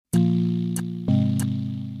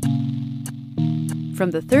From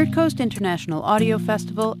the Third Coast International Audio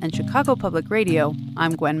Festival and Chicago Public Radio,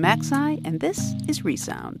 I'm Gwen Macsai, and this is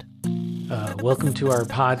Resound. Welcome to our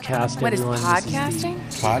podcast, What everyone. is podcasting?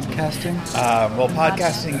 Podcasting?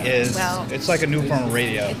 Podcasting is, it's like a new form of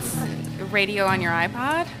radio. It's radio on your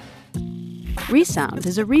iPod? Resound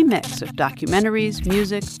is a remix of documentaries,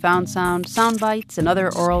 music, found sound, sound bites, and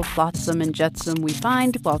other oral flotsam and jetsam we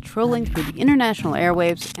find while trolling through the international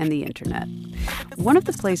airwaves and the internet. One of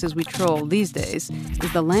the places we troll these days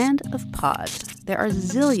is the land of pod. There are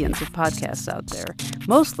zillions of podcasts out there,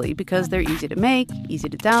 mostly because they're easy to make, easy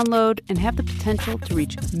to download, and have the potential to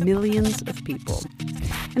reach millions of people.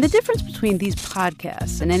 And the difference between these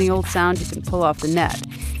podcasts and any old sound you can pull off the net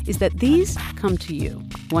is that these come to you.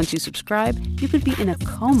 Once you subscribe, you could be in a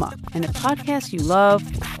coma, and a podcast you love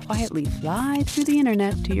will quietly fly through the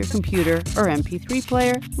internet to your computer or MP3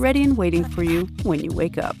 player, ready and waiting for you when you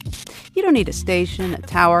wake up. You don't need a station, a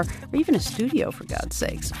tower, or even a studio, for God's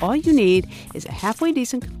sakes. All you need is a halfway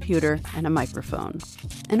decent computer and a microphone.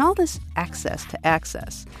 And all this access to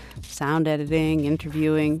access, sound editing,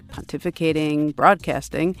 interviewing, pontificating,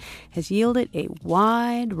 broadcasting, has yielded a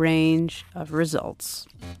wide range of results.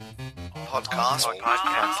 Podcast.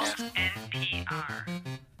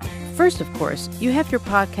 First, of course, you have your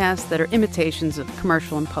podcasts that are imitations of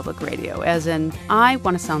commercial and public radio, as in, I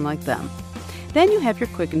want to sound like them. Then you have your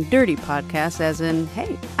quick and dirty podcasts, as in,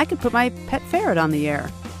 hey, I could put my pet ferret on the air.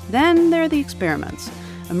 Then there are the experiments,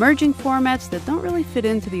 emerging formats that don't really fit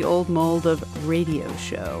into the old mold of radio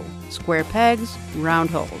show. Square pegs, round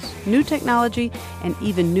holes, new technology, and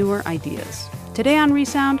even newer ideas. Today on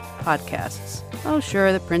Resound, podcasts. Oh,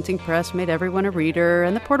 sure, the printing press made everyone a reader,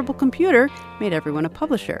 and the portable computer made everyone a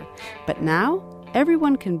publisher. But now,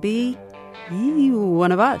 everyone can be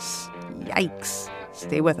one of us. Yikes.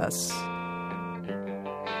 Stay with us.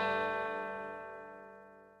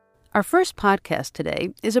 Our first podcast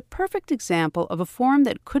today is a perfect example of a form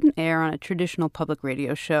that couldn't air on a traditional public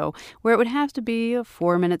radio show, where it would have to be a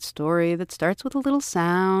 4-minute story that starts with a little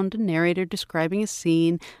sound, a narrator describing a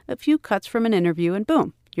scene, a few cuts from an interview, and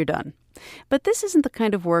boom, you're done. But this isn't the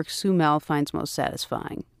kind of work Sue Mel finds most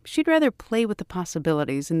satisfying. She'd rather play with the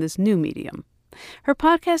possibilities in this new medium. Her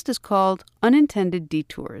podcast is called Unintended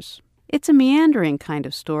Detours. It's a meandering kind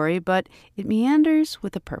of story, but it meanders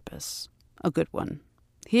with a purpose. A good one.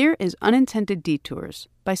 Here is Unintended Detours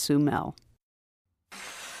by Sue Mel.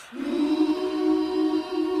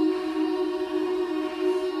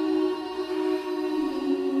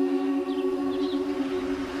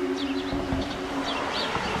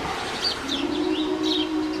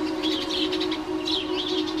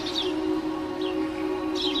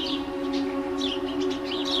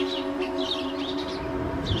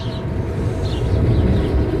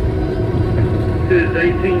 This is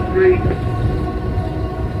 18th Street.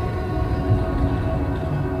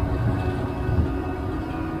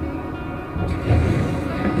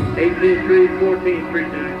 18th Street, 14th Street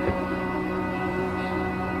now.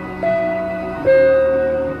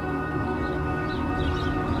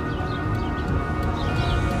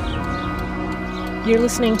 You're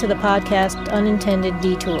listening to the podcast Unintended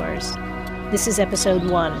Detours. This is episode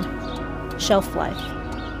 1, Shelf Life.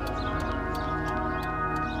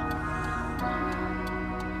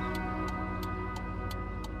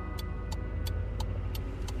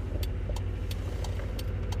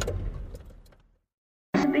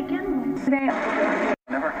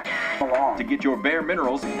 To get your bare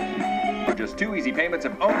minerals for just 2 easy payments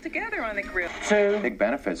of Together on the grill. 2 big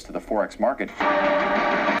benefits to the Forex market.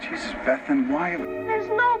 Jesus, Beth, and why? There's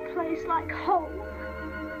no place like home.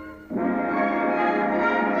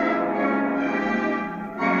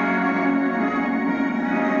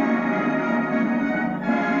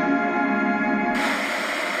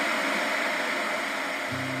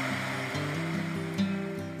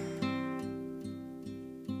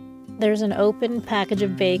 There's an open package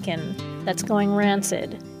of bacon that's going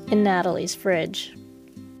rancid in Natalie's fridge.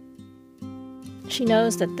 She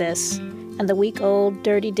knows that this and the week-old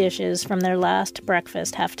dirty dishes from their last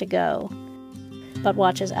breakfast have to go, but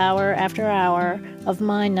watches hour after hour of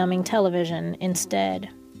mind-numbing television instead.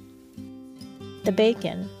 The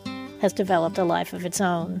bacon has developed a life of its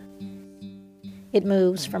own. It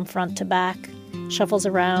moves from front to back, shuffles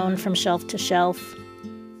around from shelf to shelf.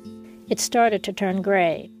 It started to turn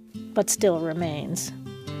gray, but still remains.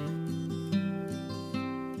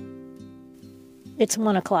 It's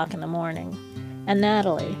 1 o'clock in the morning, and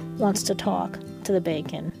Natalie wants to talk to the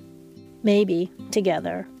bacon. Maybe,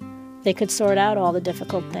 together, they could sort out all the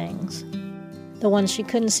difficult things, the ones she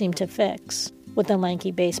couldn't seem to fix with the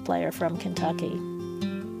lanky bass player from Kentucky.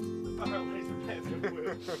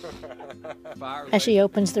 As she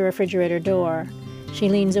opens the refrigerator door, She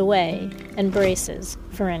leans away and braces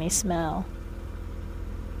for any smell.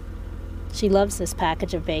 She loves this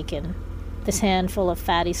package of bacon. This handful of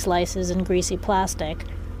fatty slices and greasy plastic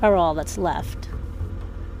are all that's left.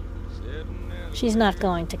 She's not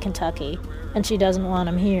going to Kentucky, and she doesn't want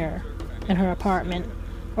him here, in her apartment,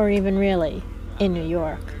 or even really, in New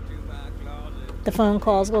York. The phone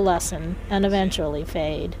calls will lessen and eventually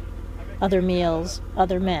fade. Other meals,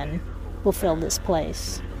 other men, will fill this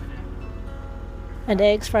place. And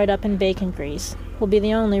eggs fried up in bacon grease will be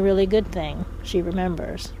the only really good thing she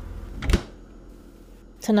remembers.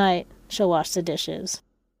 Tonight, she'll wash the dishes.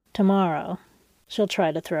 Tomorrow, she'll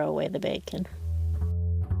try to throw away the bacon.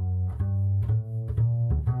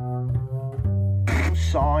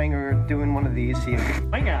 Sawing or doing one of these. See if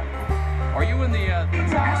hang on. Are you in the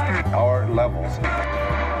Our levels.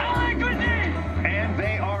 And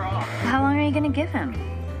they are off. How long are you going to give him?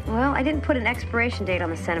 Well, I didn't put an expiration date on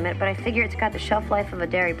the sentiment, but I figure it's got the shelf life of a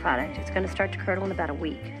dairy product. It's going to start to curdle in about a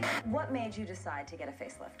week. What made you decide to get a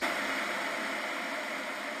facelift?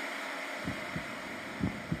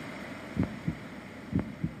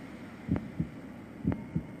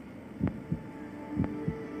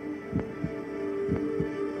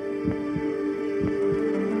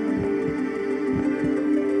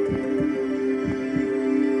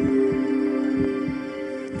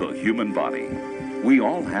 Human body. We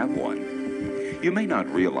all have one. You may not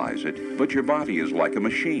realize it, but your body is like a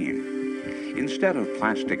machine. Instead of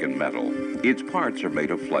plastic and metal, its parts are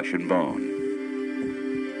made of flesh and bone.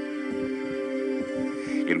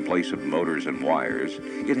 In place of motors and wires,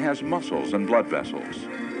 it has muscles and blood vessels.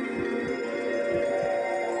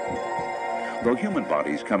 Though human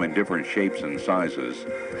bodies come in different shapes and sizes,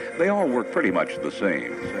 they all work pretty much the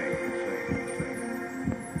same.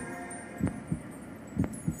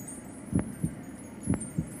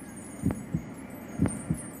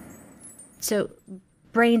 So,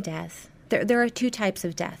 brain death, there are two types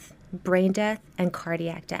of death, brain death and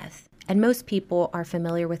cardiac death. And most people are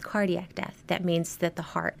familiar with cardiac death. That means that the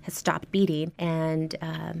heart has stopped beating and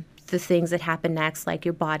the things that happen next, like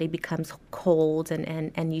your body becomes cold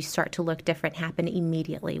and you start to look different, happen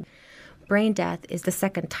immediately. Brain death is the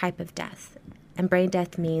second type of death. And brain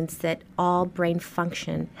death means that all brain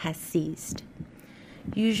function has ceased.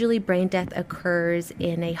 Usually brain death occurs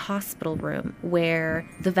in a hospital room where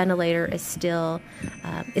the ventilator is still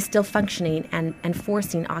functioning and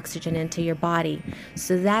forcing oxygen into your body.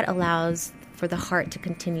 So that allows for the heart to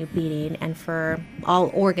continue beating and for all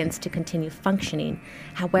organs to continue functioning.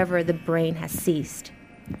 However, the brain has ceased,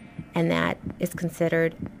 and that is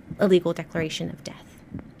considered a legal declaration of death.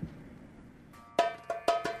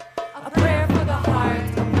 A prayer for the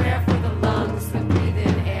heart, a prayer for the lungs that breathe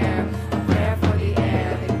in air, a prayer for the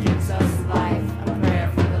air that gives us life, a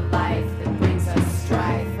prayer for the life that brings us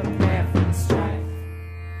strife, a prayer for the strife,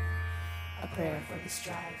 a prayer for the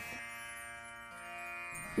strife.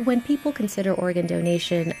 When people consider organ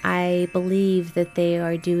donation, I believe that they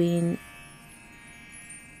are doing,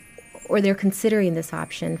 or they're considering this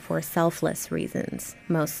option for selfless reasons,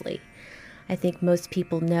 mostly. I think most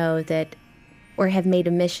people know that, or have made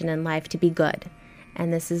a mission in life to be good,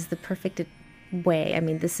 and this is the perfect way. I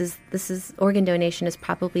mean, this is organ donation is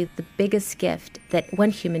probably the biggest gift that one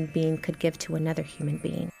human being could give to another human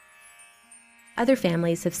being. Other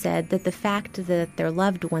families have said that the fact that their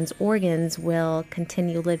loved one's organs will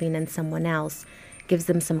continue living in someone else gives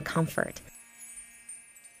them some comfort.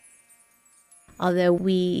 Although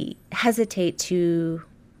we hesitate to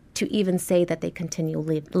even say that they continue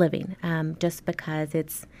living, just because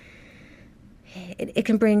it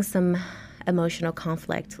can bring some emotional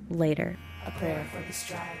conflict later. A prayer for the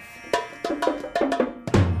strife.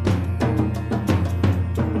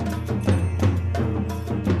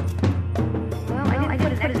 I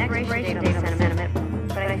didn't put an expiration date on the sentiment,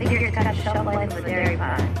 but I figured it's got a shelf life of a dairy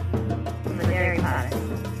product.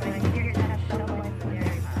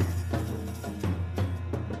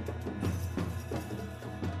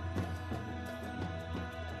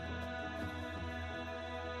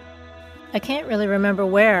 I can't really remember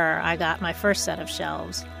where I got my first set of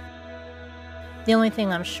shelves. The only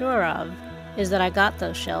thing I'm sure of is that I got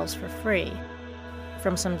those shelves for free,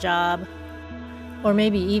 from some job, or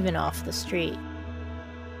maybe even off the street.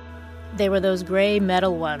 They were those gray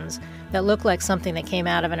metal ones that looked like something that came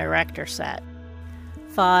out of an Erector set.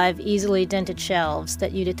 5 easily dented shelves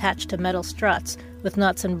that you'd attach to metal struts with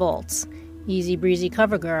nuts and bolts. Easy breezy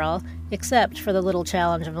cover girl, except for the little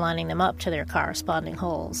challenge of lining them up to their corresponding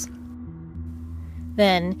holes.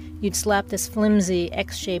 Then you'd slap this flimsy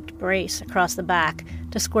X-shaped brace across the back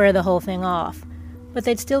to square the whole thing off, but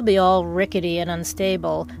they'd still be all rickety and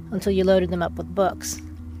unstable until you loaded them up with books.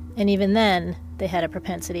 And even then, they had a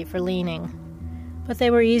propensity for leaning. But they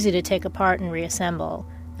were easy to take apart and reassemble,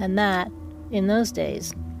 and that, in those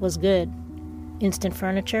days, was good. Instant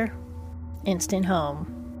furniture, instant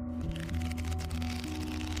home.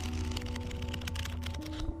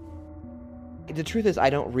 The truth is, I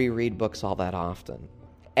don't reread books all that often.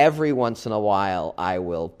 Every once in a while, I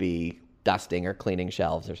will be dusting or cleaning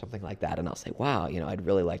shelves or something like that, and I'll say, wow, I'd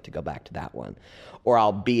really like to go back to that one. Or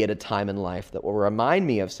I'll be at a time in life that will remind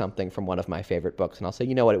me of something from one of my favorite books, and I'll say,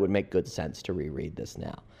 you know what, it would make good sense to reread this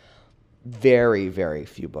now. Very, very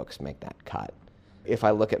few books make that cut. If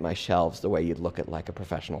I look at my shelves the way you'd look at like a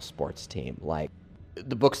professional sports team, like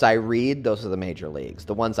the books I read, those are the major leagues.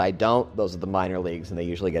 The ones I don't, those are the minor leagues, and they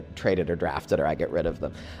usually get traded or drafted or I get rid of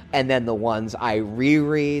them. And then the ones I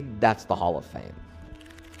reread, that's the Hall of Fame.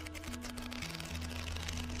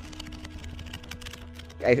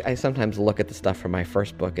 I sometimes look at the stuff from my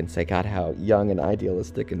first book and say, God, how young and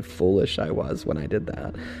idealistic and foolish I was when I did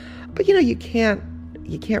that. But you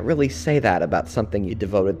can't really say that about something you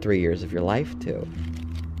devoted 3 years of your life to.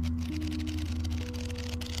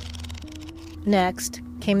 Next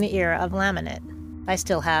came the era of laminate. I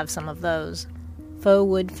still have some of those. Faux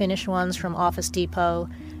wood finish ones from Office Depot,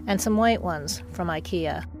 and some white ones from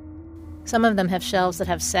IKEA. Some of them have shelves that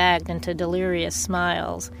have sagged into delirious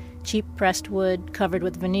smiles, cheap pressed wood covered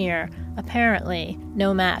with veneer, apparently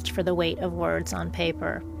no match for the weight of words on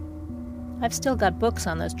paper. I've still got books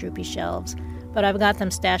on those droopy shelves, but I've got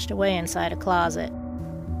them stashed away inside a closet.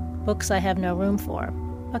 Books I have no room for,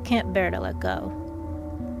 but can't bear to let go.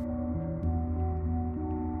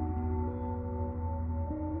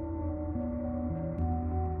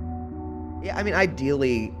 Yeah,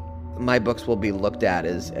 ideally, my books will be looked at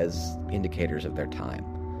as indicators of their time.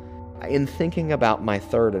 In thinking about my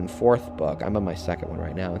third and fourth book, I'm on my second one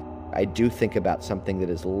right now, I do think about something that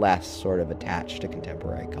is less sort of attached to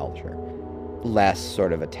contemporary culture, less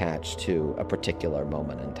sort of attached to a particular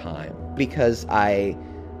moment in time, because I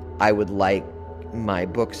would like my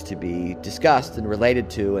books to be discussed and related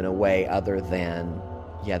to in a way other than,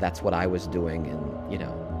 yeah, that's what I was doing in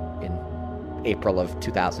April of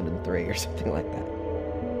 2003 or something like that.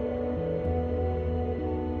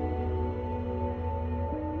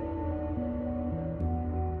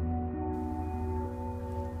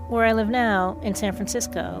 Where I live now, in San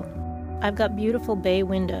Francisco, I've got beautiful bay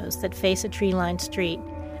windows that face a tree-lined street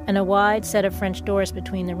and a wide set of French doors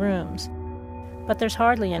between the rooms. But there's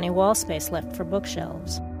hardly any wall space left for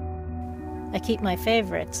bookshelves. I keep my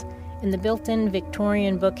favorites in the built-in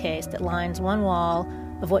Victorian bookcase that lines one wall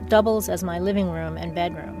of what doubles as my living room and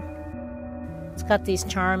bedroom. It's got these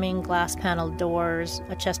charming glass-paneled doors,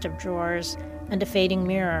 a chest of drawers, and a fading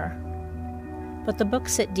mirror. But the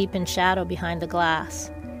books sit deep in shadow behind the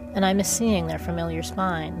glass, and I miss seeing their familiar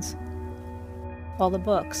spines. All the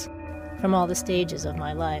books, from all the stages of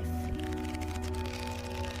my life.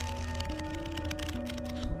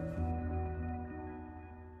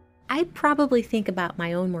 I probably think about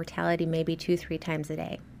my own mortality maybe 2-3 times a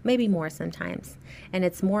day, maybe more sometimes. And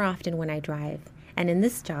it's more often when I drive. And in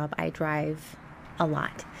this job, I drive a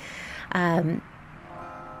lot. I'd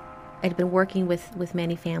been working with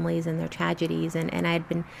many families and their tragedies, and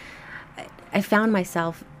I found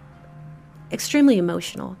myself extremely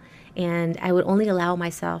emotional. And I would only allow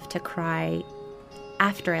myself to cry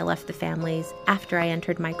after I left the families, after I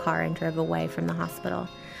entered my car and drove away from the hospital.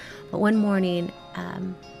 But one morning,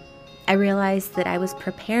 I realized that I was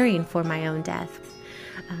preparing for my own death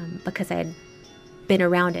because I had been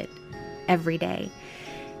around it every day.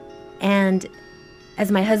 And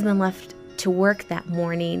as my husband left to work that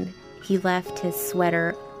morning, he left his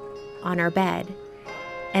sweater on our bed.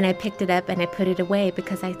 And I picked it up and I put it away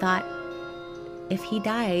because I thought, if he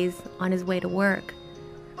dies on his way to work,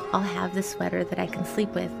 I'll have the sweater that I can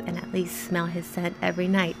sleep with and at least smell his scent every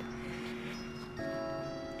night.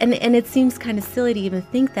 And it seems kind of silly to even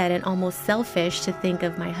think that, and almost selfish to think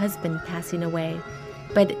of my husband passing away.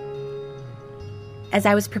 But as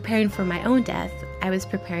I was preparing for my own death, I was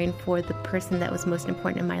preparing for the person that was most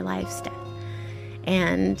important in my life's death.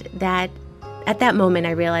 And that at that moment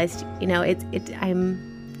I realized,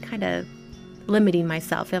 I'm kind of limiting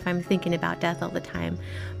myself if I'm thinking about death all the time.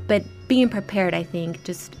 But being prepared, I think,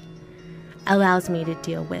 just allows me to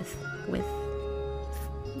deal with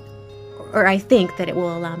or I think that it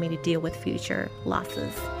will allow me to deal with future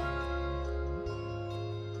losses.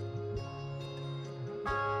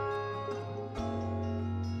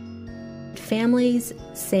 Families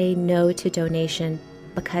say no to donation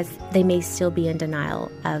because they may still be in denial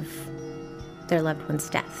of their loved one's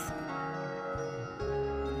death.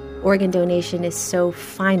 Organ donation is so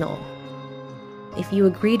final. If you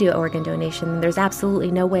agree to organ donation, there's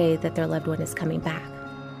absolutely no way that their loved one is coming back.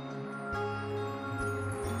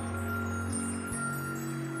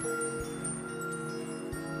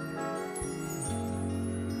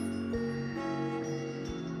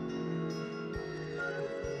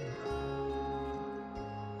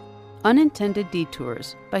 Unintended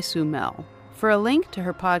Detours by Sue Mel. For a link to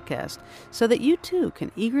her podcast, so that you too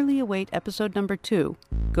can eagerly await episode number 2,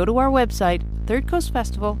 go to our website,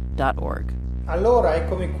 thirdcoastfestival.org. Allora,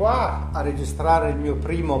 eccomi qua a registrare il mio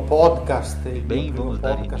primo podcast. Bem-vindos a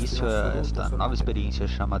dar início a esta nova experiência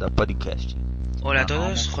chamada podcast. Hola a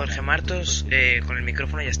todos, Jorge Martos, con el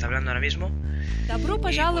micrófono ya está hablando ahora mismo. Добро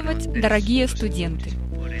пожаловать, дорогие студенты.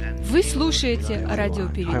 Вы слушаете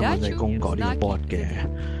радиопередачу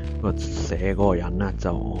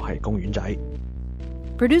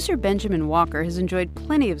Producer Benjamin Walker has enjoyed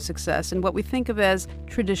plenty of success in what we think of as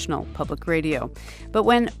traditional public radio. But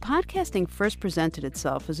when podcasting first presented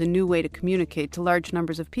itself as a new way to communicate to large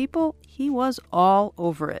numbers of people, he was all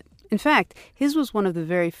over it. In fact, his was one of the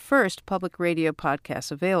very first public radio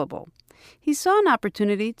podcasts available. He saw an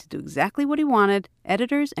opportunity to do exactly what he wanted,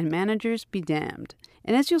 editors and managers be damned.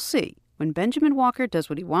 And as you'll see, when Benjamin Walker does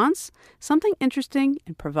what he wants, something interesting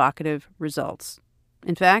and provocative results.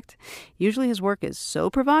 In fact, usually his work is so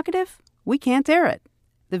provocative, we can't air it.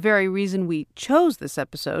 The very reason we chose this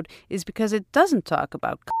episode is because it doesn't talk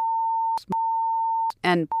about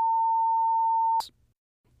and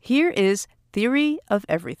here is Theory of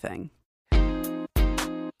Everything.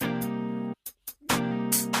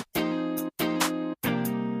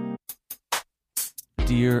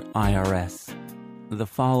 Dear IRS, the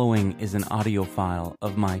following is an audio file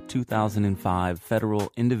of my 2005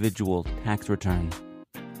 federal individual tax return.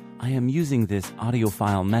 I am using this audio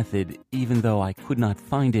file method even though I could not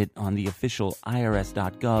find it on the official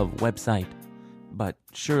irs.gov website. But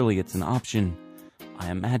surely it's an option.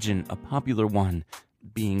 I imagine a popular one,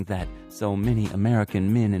 being that so many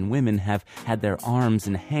American men and women have had their arms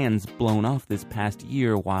and hands blown off this past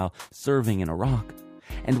year while serving in Iraq.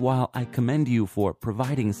 And while I commend you for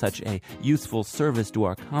providing such a useful service to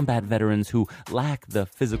our combat veterans who lack the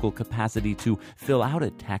physical capacity to fill out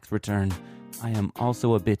a tax return, I am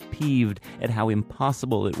also a bit peeved at how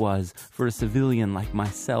impossible it was for a civilian like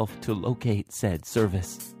myself to locate said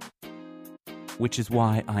service. Which is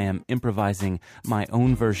why I am improvising my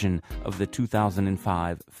own version of the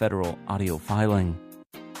 2005 federal audio filing.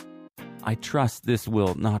 I trust this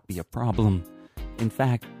will not be a problem. In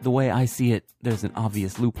fact, the way I see it, there's an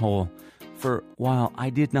obvious loophole. For while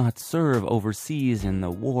I did not serve overseas in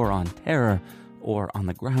the war on terror, or on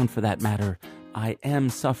the ground for that matter, I am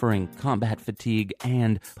suffering combat fatigue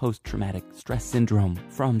and post-traumatic stress syndrome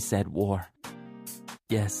from said war.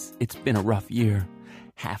 Yes, it's been a rough year.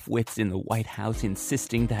 Half-wits in the White House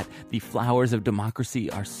insisting that the flowers of democracy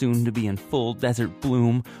are soon to be in full desert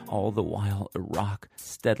bloom, all the while Iraq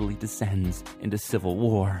steadily descends into civil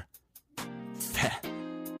war.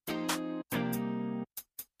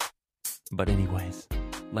 But anyways,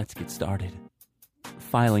 let's get started.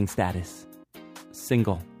 Filing status: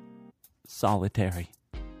 single, solitary,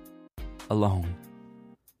 alone.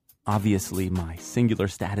 Obviously, my singular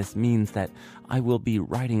status means that I will be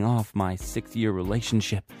writing off my 6-year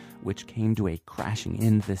relationship, which came to a crashing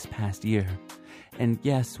end this past year. And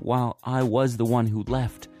yes, while I was the one who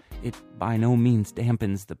left, it by no means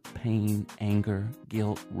dampens the pain, anger,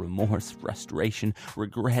 guilt, remorse, frustration,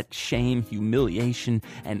 regret, shame, humiliation,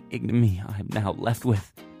 and ignominy I'm now left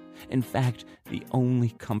with. In fact, the only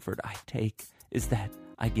comfort I take is that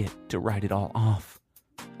I get to write it all off,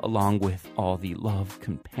 along with all the love,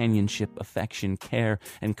 companionship, affection, care,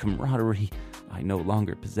 and camaraderie I no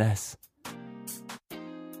longer possess.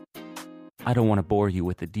 I don't want to bore you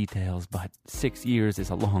with the details, but 6 years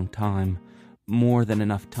is a long time. More than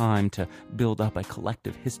enough time to build up a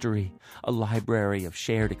collective history, a library of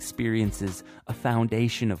shared experiences, a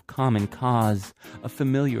foundation of common cause, a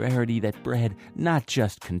familiarity that bred not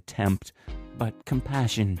just contempt, but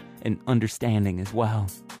compassion and understanding as well.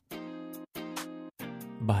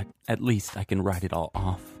 But at least I can write it all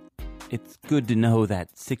off. It's good to know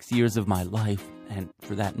that 6 years of my life, and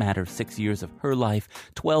for that matter 6 years of her life,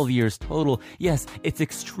 12 years total, yes, it's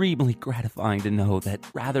extremely gratifying to know that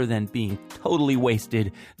rather than being totally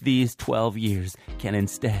wasted, these 12 years can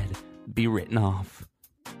instead be written off.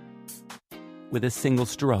 With a single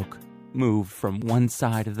stroke, moved from one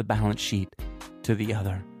side of the balance sheet to the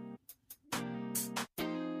other.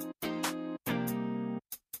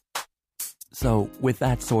 So, with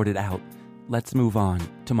that sorted out, let's move on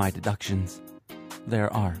to my deductions.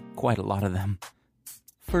 There are quite a lot of them.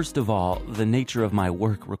 First of all, the nature of my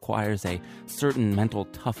work requires a certain mental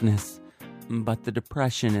toughness. But the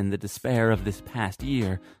depression and the despair of this past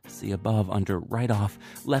year, see above under write-off,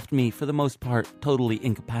 left me for the most part totally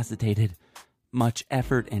incapacitated. Much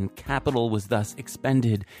effort and capital was thus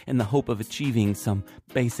expended in the hope of achieving some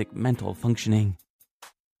basic mental functioning.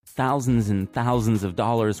 Thousands and thousands of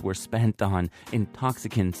dollars were spent on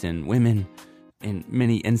intoxicants and women, in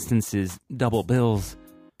many instances double bills.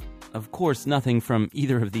 Of course, nothing from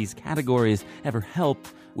either of these categories ever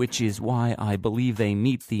helped, which is why I believe they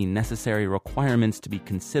meet the necessary requirements to be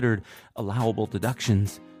considered allowable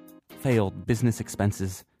deductions, failed business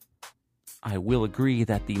expenses. I will agree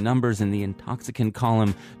that the numbers in the intoxicant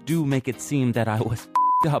column do make it seem that I was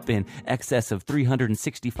up in excess of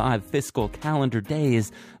 365 fiscal calendar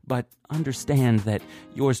days, but understand that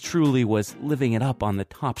yours truly was living it up on the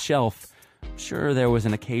top shelf. Sure, there was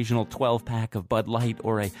an occasional 12-pack of Bud Light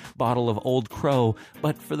or a bottle of Old Crow,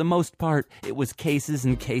 but for the most part, it was cases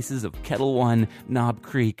and cases of Kettle One, Knob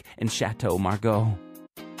Creek, and Chateau Margaux.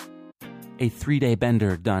 A 3-day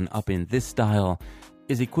bender done up in this style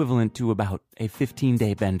is equivalent to about a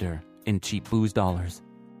 15-day bender in cheap booze dollars.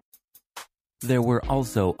 There were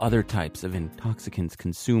also other types of intoxicants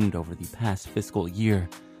consumed over the past fiscal year.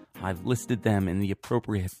 I've listed them in the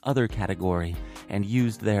appropriate other category and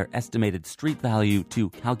used their estimated street value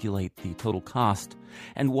to calculate the total cost.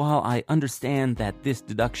 And while I understand that this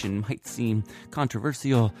deduction might seem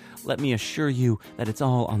controversial, let me assure you that it's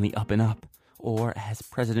all on the up and up. Or, as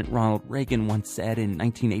President Ronald Reagan once said in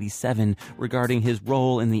 1987 regarding his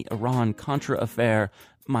role in the Iran-Contra affair,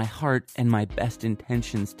 "My heart and my best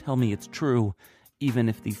intentions tell me it's true, even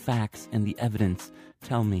if the facts and the evidence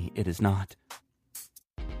tell me it is not."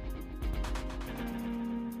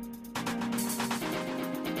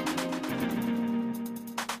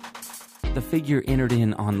 The figure entered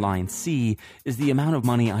in on line C is the amount of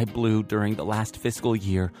money I blew during the last fiscal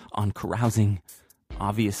year on carousing.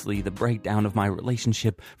 Obviously, the breakdown of my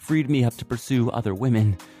relationship freed me up to pursue other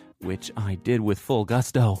women, which I did with full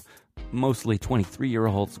gusto. Mostly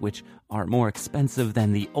 23-year-olds, which are more expensive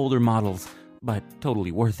than the older models, but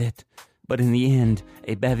totally worth it. But in the end,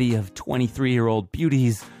 a bevy of 23-year-old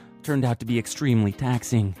beauties turned out to be extremely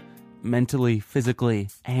taxing, mentally, physically,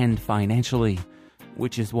 and financially,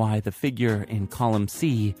 which is why the figure in column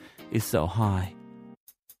C is so high.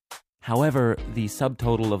 However, the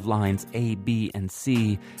subtotal of lines A, B, and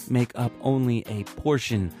C make up only a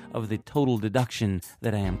portion of the total deduction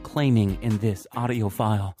that I am claiming in this audio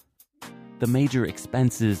file. The major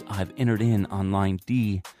expenses I've entered in on line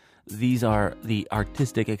D, these are the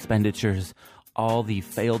artistic expenditures, all the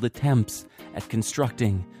failed attempts at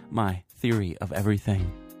constructing my theory of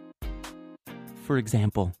everything. For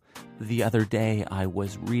example, the other day I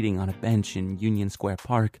was reading on a bench in Union Square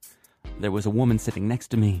Park. There was a woman sitting next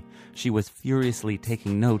to me. She was furiously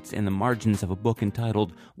taking notes in the margins of a book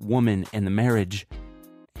entitled Woman and the Marriage.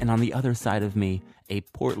 And on the other side of me, a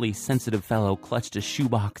portly, sensitive fellow clutched a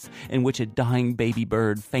shoebox in which a dying baby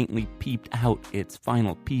bird faintly peeped out its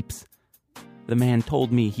final peeps. The man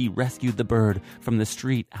told me he rescued the bird from the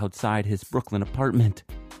street outside his Brooklyn apartment.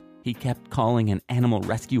 He kept calling an animal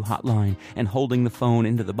rescue hotline and holding the phone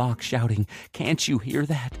into the box, shouting, "Can't you hear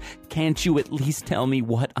that? Can't you at least tell me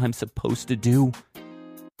what I'm supposed to do?"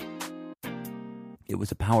 It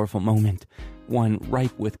was a powerful moment, one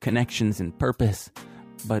ripe with connections and purpose.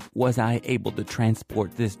 But was I able to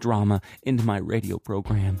transport this drama into my radio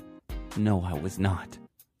program? No, I was not.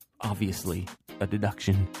 Obviously, a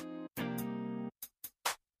deduction.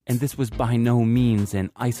 And this was by no means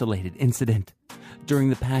an isolated incident. During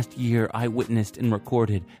the past year, I witnessed and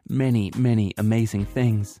recorded many, many amazing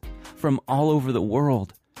things. From all over the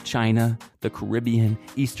world, China, the Caribbean,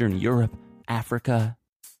 Eastern Europe, Africa.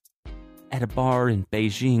 At a bar in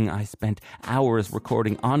Beijing, I spent hours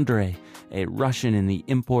recording Andrei, a Russian in the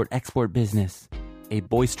import-export business, a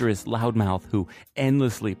boisterous loudmouth who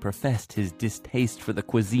endlessly professed his distaste for the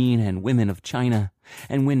cuisine and women of China.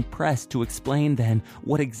 And when pressed to explain then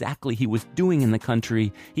what exactly he was doing in the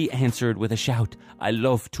country, he answered with a shout, "I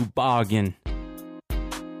love to bargain."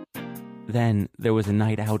 Then there was a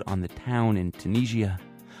night out on the town in Tunisia.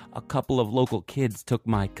 A couple of local kids took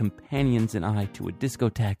my companions and I to a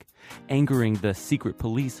discotheque, angering the secret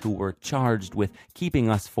police who were charged with keeping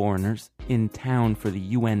us foreigners in town for the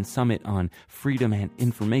UN Summit on Freedom and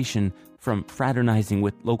Information from fraternizing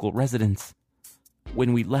with local residents.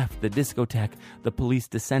 When we left the discotheque, the police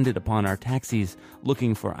descended upon our taxis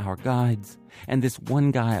looking for our guides. And this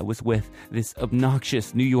one guy I was with, this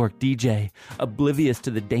obnoxious New York DJ, oblivious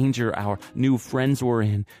to the danger our new friends were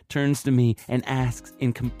in, turns to me and asks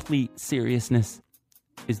in complete seriousness,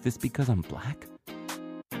 "Is this because I'm black?"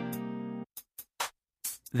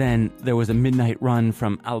 Then there was a midnight run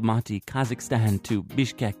from Almaty, Kazakhstan to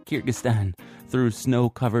Bishkek, Kyrgyzstan, through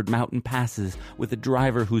snow-covered mountain passes with a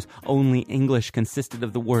driver whose only English consisted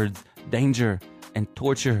of the words danger and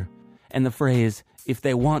torture, and the phrase, if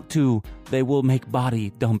they want to, they will make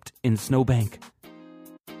body dumped in snowbank.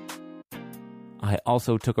 I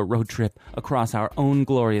also took a road trip across our own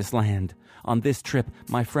glorious land. On this trip,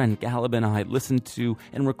 my friend Galib and I listened to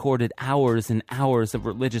and recorded hours and hours of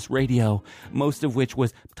religious radio, most of which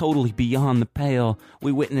was totally beyond the pale.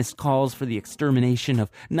 We witnessed calls for the extermination of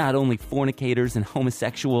not only fornicators and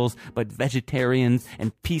homosexuals, but vegetarians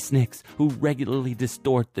and peaceniks who regularly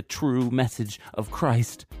distort the true message of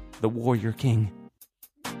Christ, the warrior king.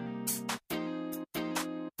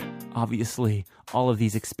 Obviously, all of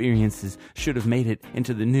these experiences should have made it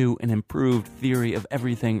into the new and improved Theory of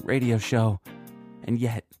Everything radio show, and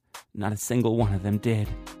yet not a single one of them did,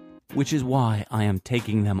 which is why I am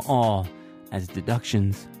taking them all as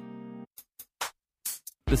deductions.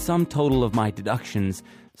 The sum total of my deductions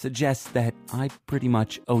suggests that I pretty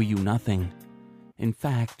much owe you nothing. In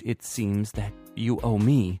fact, it seems that you owe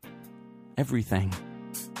me everything.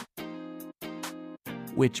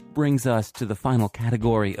 Which brings us to the final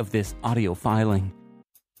category of this audio filing,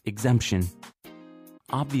 exemption.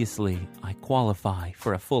 Obviously, I qualify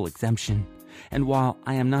for a full exemption, and while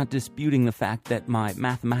I am not disputing the fact that my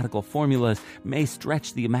mathematical formulas may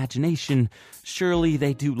stretch the imagination, surely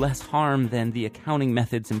they do less harm than the accounting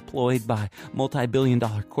methods employed by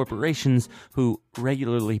multi-billion-dollar corporations who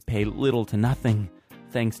regularly pay little to nothing,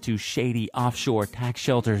 thanks to shady offshore tax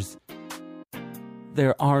shelters.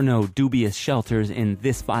 There are no dubious shelters in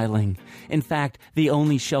this filing. In fact, the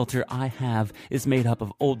only shelter I have is made up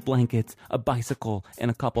of old blankets, a bicycle, and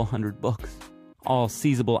a couple hundred books. All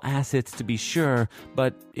seizable assets to be sure,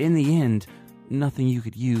 but in the end, nothing you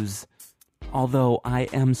could use. Although I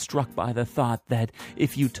am struck by the thought that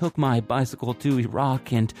if you took my bicycle to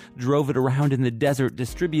Iraq and drove it around in the desert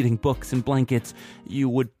distributing books and blankets, you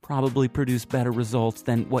would probably produce better results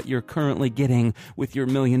than what you're currently getting with your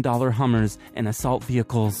 $1 million Hummers and assault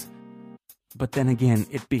vehicles. But then again,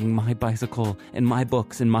 it being my bicycle and my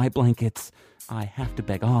books and my blankets, I have to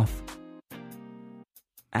beg off.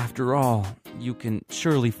 After all, you can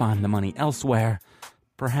surely find the money elsewhere.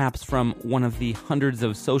 Perhaps from one of the hundreds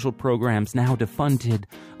of social programs now defunded,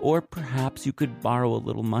 or perhaps you could borrow a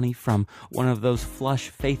little money from one of those flush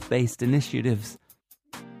faith-based initiatives.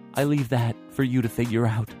 I leave that for you to figure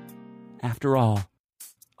out. After all,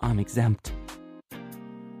 I'm exempt.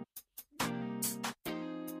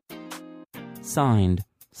 Signed,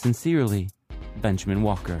 sincerely, Benjamin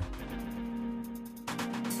Walker.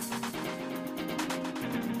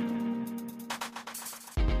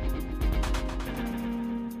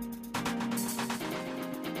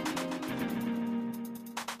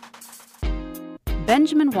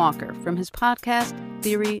 Benjamin Walker from his podcast,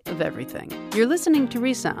 Theory of Everything. You're listening to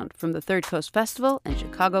Resound from the Third Coast Festival and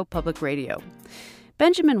Chicago Public Radio.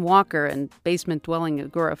 Benjamin Walker and basement-dwelling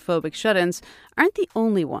agoraphobic shut-ins aren't the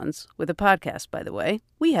only ones with a podcast, by the way.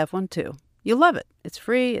 We have one, too. You'll love it. It's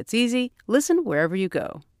free, it's easy. Listen wherever you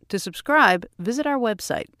go. To subscribe, visit our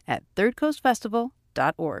website at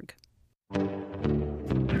thirdcoastfestival.org.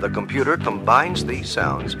 The computer combines these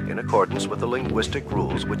sounds in accordance with the linguistic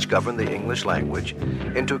rules which govern the English language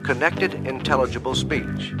into connected, intelligible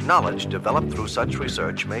speech. Knowledge developed through such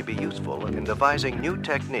research may be useful in devising new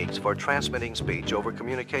techniques for transmitting speech over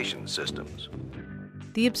communication systems.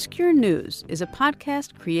 The Obscure News is a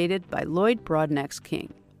podcast created by Lloyd Broadnax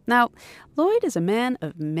King. Now, Lloyd is a man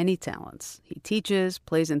of many talents. He teaches,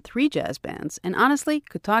 plays in 3 jazz bands, and honestly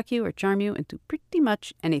could talk you or charm you into pretty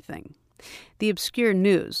much anything. The Obscure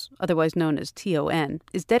News, otherwise known as TON,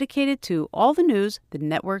 is dedicated to all the news the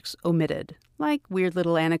networks omitted, like weird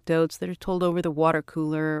little anecdotes that are told over the water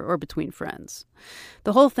cooler or between friends.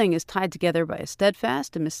 The whole thing is tied together by a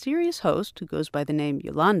steadfast and mysterious host who goes by the name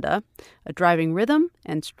Yolanda, a driving rhythm,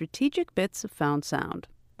 and strategic bits of found sound.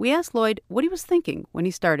 We asked Lloyd what he was thinking when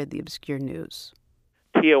he started the Obscure News.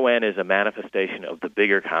 TON is a manifestation of the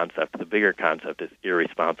bigger concept. The bigger concept is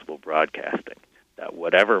irresponsible broadcasting. That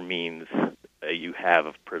whatever means you have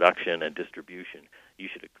of production and distribution, you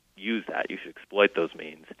should use that. You should exploit those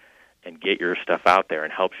means and get your stuff out there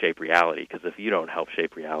and help shape reality. Because if you don't help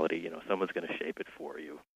shape reality, someone's going to shape it for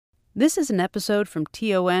you. This is an episode from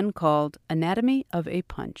TON called Anatomy of a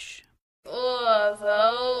Punch.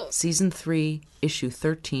 Season 3, Issue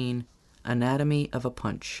 13, Anatomy of a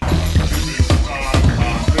Punch.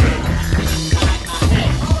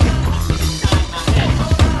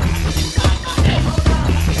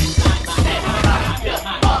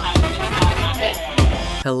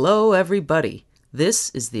 Hello, everybody.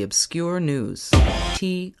 This is the Obscure News.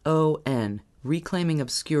 TON, reclaiming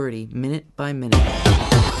obscurity minute by minute.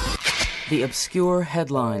 The obscure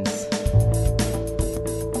headlines.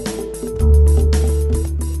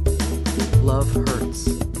 Love hurts.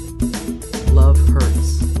 Love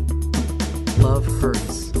hurts. Love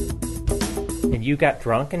hurts. And you got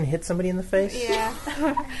drunk and hit somebody in the face? Yeah.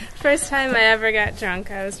 First time I ever got drunk,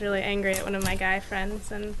 I was really angry at one of my guy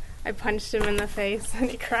friends, and I punched him in the face, and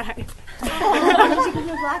he cried. Did she give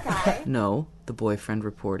you a black eye? No, the boyfriend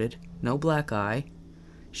reported. No black eye.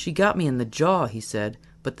 She got me in the jaw, he said,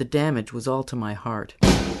 but the damage was all to my heart.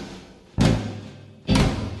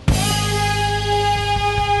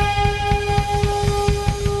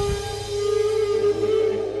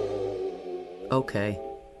 Okay,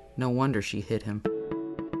 no wonder she hit him.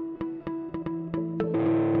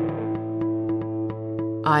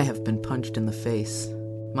 I have been punched in the face.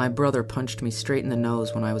 My brother punched me straight in the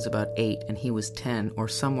nose when I was about 8, and he was 10, or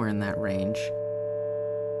somewhere in that range.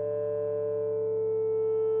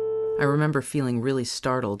 I remember feeling really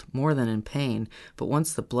startled, more than in pain, but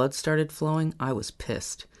once the blood started flowing, I was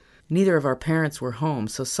pissed. Neither of our parents were home,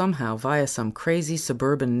 so somehow, via some crazy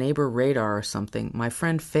suburban neighbor radar or something, my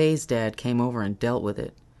friend Faye's dad came over and dealt with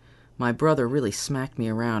it. My brother really smacked me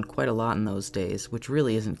around quite a lot in those days, which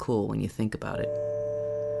really isn't cool when you think about it.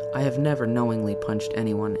 I have never knowingly punched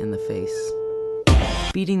anyone in the face.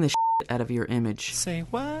 Beating the shit out of your image. Say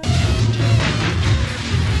what?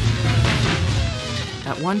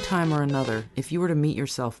 At one time or another, if you were to meet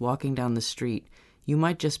yourself walking down the street, you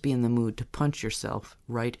might just be in the mood to punch yourself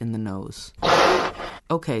right in the nose.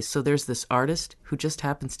 Okay, so there's this artist who just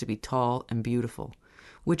happens to be tall and beautiful,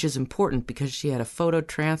 which is important because she had a photo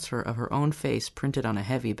transfer of her own face printed on a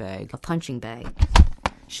heavy bag. A punching bag.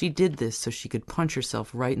 She did this so she could punch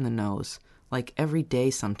herself right in the nose, like every day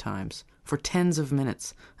sometimes, for tens of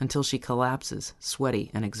minutes, until she collapses, sweaty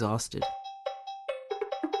and exhausted.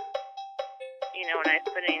 You know, when I was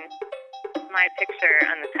putting my picture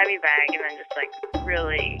on this heavy bag and then just like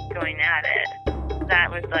really going at it, that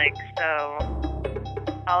was like so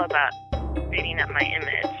all about beating up my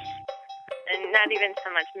image. And not even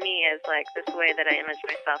so much me as like this way that I image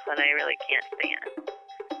myself that I really can't stand.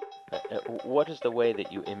 What is the way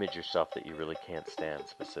that you image yourself that you really can't stand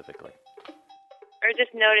specifically? Or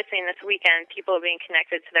just noticing this weekend people being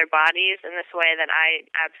connected to their bodies in this way that I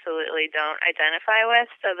absolutely don't identify with,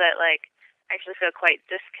 so that like I actually feel quite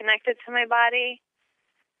disconnected to my body.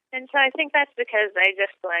 And so I think that's because I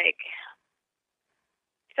just like,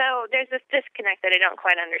 so there's this disconnect that I don't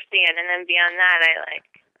quite understand, and then beyond that I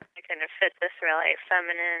kind of fit this really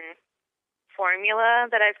feminine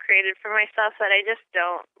formula that I've created for myself that I just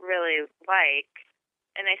don't really like,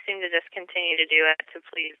 and I seem to just continue to do it to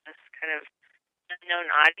please this kind of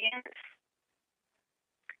unknown audience.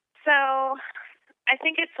 So I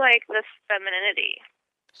think it's like this femininity.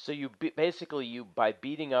 So you basically by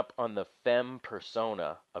beating up on the femme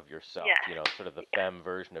persona of yourself, you know, sort of the femme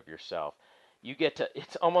version of yourself, you get to,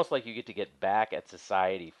 it's almost like you get back at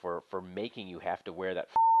society for making you have to wear that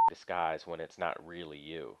disguise when it's not really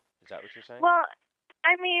you. Is that what you're saying? Well,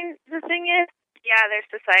 I mean, the thing is, yeah, there's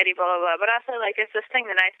society, blah, blah, blah, but also, like, it's this thing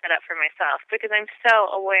that I set up for myself because I'm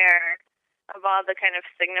so aware of all the kind of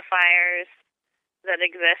signifiers that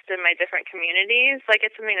exist in my different communities. Like,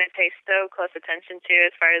 it's something I pay so close attention to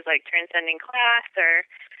as far as, like, transcending class or,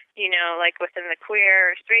 you know, like, within the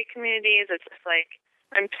queer or straight communities. It's just, like,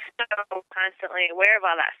 I'm so constantly aware of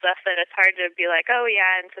all that stuff that it's hard to be like, oh,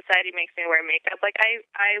 yeah, and society makes me wear makeup. Like, I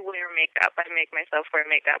wear makeup. I make myself wear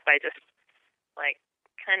makeup. I just, like,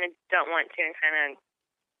 kind of don't want to and kind of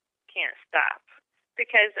can't stop.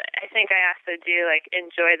 Because I think I also do, like,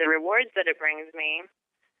 enjoy the rewards that it brings me.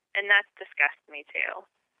 And that disgusts me, too.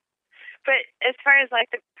 But as far as,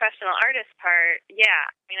 like, the professional artist part,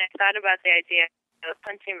 yeah. I mean, I thought about the idea, the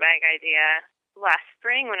punching bag idea, last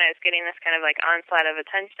spring when I was getting this kind of, like, onslaught of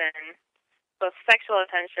attention, both sexual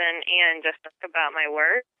attention and just about my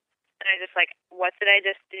work. And I just, like, what did I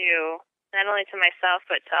just do, not only to myself,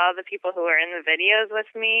 but to all the people who are in the videos with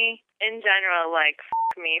me? In general, like,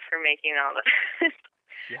 f*** me for making all this.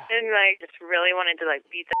 Yeah. And, like, just really wanted to, like,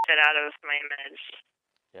 beat the shit out of my image.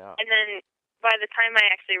 Yeah. And then by the time I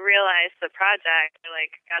actually realized the project, or,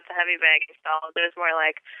 like, got the heavy bag installed, it was more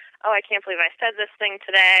like, oh, I can't believe I said this thing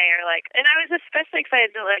today, or, like, and I was especially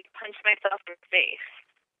excited to, like, punch myself in the face.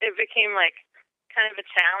 It became, like, kind of a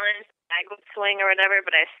challenge. I would swing or whatever,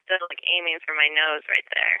 but I was still, like, aiming for my nose right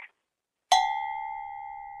there.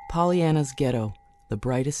 Pollyanna's Ghetto, the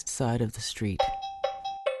brightest side of the street.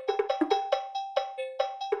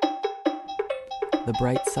 The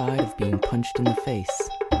bright side of being punched in the face.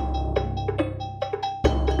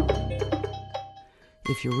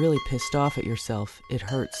 If you're really pissed off at yourself, it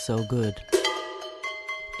hurts so good.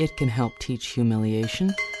 It can help teach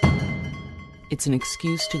humiliation. It's an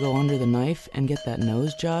excuse to go under the knife and get that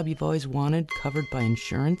nose job you've always wanted covered by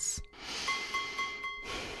insurance.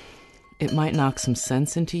 It might knock some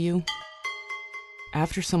sense into you.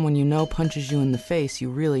 After someone you know punches you in the face, you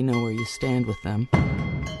really know where you stand with them.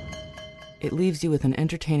 It leaves you with an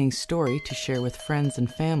entertaining story to share with friends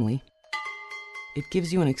and family. It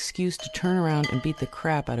gives you an excuse to turn around and beat the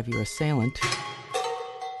crap out of your assailant.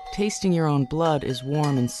 Tasting your own blood is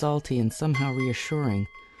warm and salty and somehow reassuring,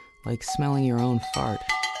 like smelling your own fart.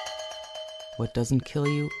 What doesn't kill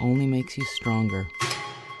you only makes you stronger.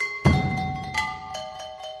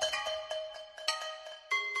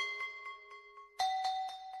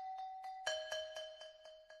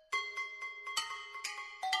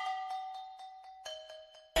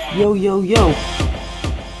 Yo, yo, yo!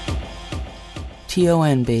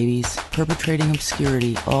 TON, babies, perpetrating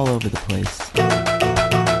obscurity all over the place.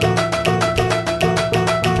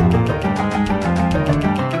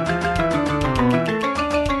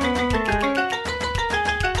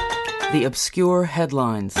 The obscure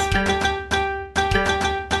headlines.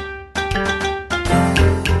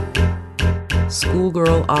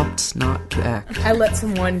 Schoolgirl opts not to act. I let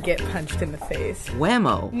someone get punched in the face.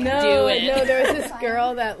 Whammo. No, there was this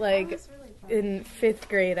girl that, like, in 5th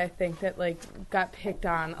grade, I think, that, like, got picked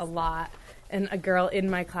on a lot. And a girl in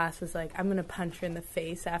my class was like, I'm going to punch her in the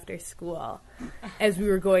face after school as we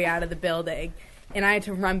were going out of the building. And I had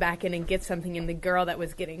to run back in and get something, and the girl that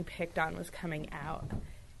was getting picked on was coming out.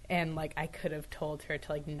 And, like, I could have told her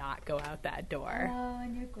to, like, not go out that door.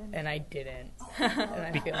 And I didn't. And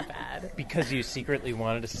I feel bad. Because you secretly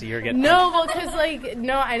wanted to see her get No, punched? well, because, like,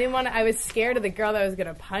 no, I didn't want to. I was scared of the girl that was going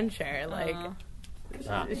to punch her. Like,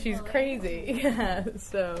 she's crazy. Yeah,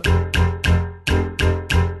 so.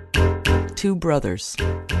 Two brothers.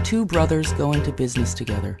 Two brothers go into business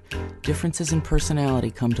together. Differences in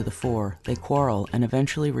personality come to the fore. They quarrel and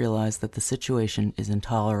eventually realize that the situation is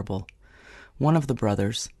intolerable. One of the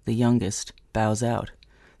brothers, the youngest, bows out.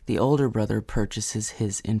 The older brother purchases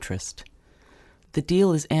his interest. The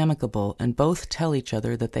deal is amicable, and both tell each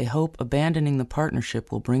other that they hope abandoning the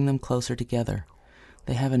partnership will bring them closer together.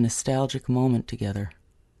 They have a nostalgic moment together.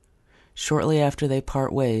 Shortly after they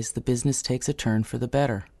part ways, the business takes a turn for the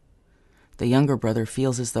better. The younger brother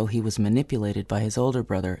feels as though he was manipulated by his older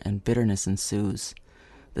brother, and bitterness ensues.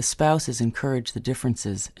 The spouses encourage the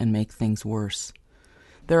differences and make things worse.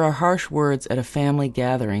 There are harsh words at a family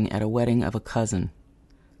gathering at a wedding of a cousin.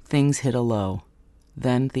 Things hit a low.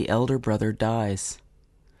 Then the elder brother dies.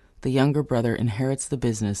 The younger brother inherits the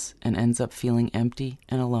business and ends up feeling empty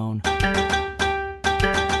and alone.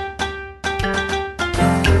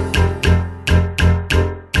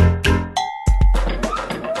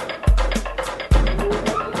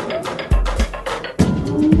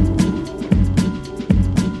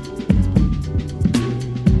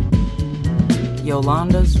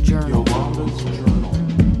 Yolanda's Journal.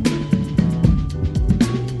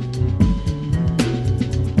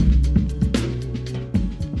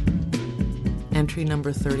 Entry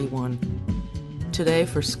number 31. Today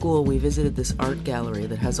for school we visited this art gallery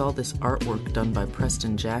that has all this artwork done by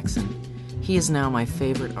Preston Jackson. He is now my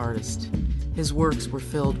favorite artist. His works were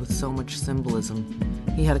filled with so much symbolism.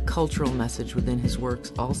 He had a cultural message within his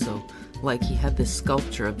works also, like he had this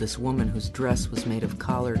sculpture of this woman whose dress was made of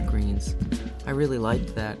collard greens. I really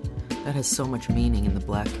liked that. That has so much meaning in the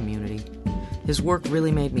black community. His work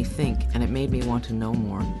really made me think, and it made me want to know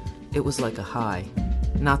more. It was like a high.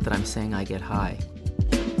 Not that I'm saying I get high.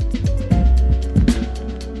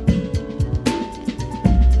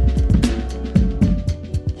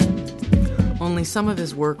 Only some of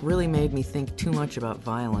his work really made me think too much about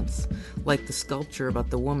violence, like the sculpture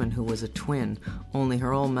about the woman who was a twin, only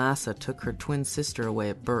her old massa took her twin sister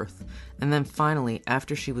away at birth, and then finally,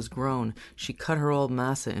 after she was grown, she cut her old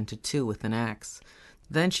massa into two with an axe.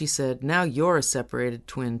 Then she said, now you're a separated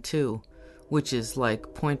twin too, which is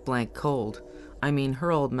like point-blank cold. I mean,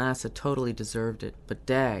 her old massa totally deserved it, but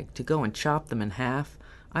dag, to go and chop them in half?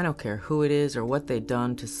 I don't care who it is or what they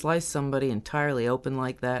done, to slice somebody entirely open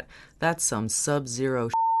like that, that's some sub-zero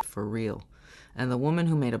shit for real. And the woman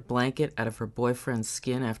who made a blanket out of her boyfriend's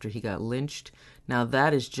skin after he got lynched, now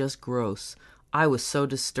that is just gross. I was so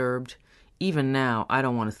disturbed. Even now, I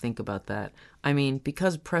don't want to think about that. I mean,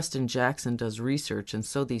 because Preston Jackson does research and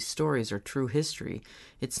so these stories are true history,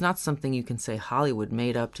 it's not something you can say Hollywood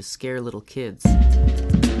made up to scare little kids.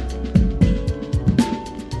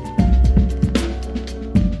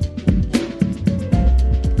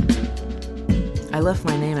 I left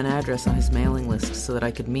my name and address on his mailing list so that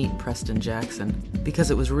I could meet Preston Jackson,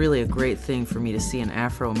 because it was really a great thing for me to see an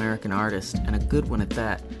Afro-American artist, and a good one at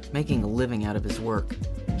that, making a living out of his work.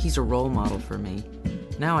 He's a role model for me.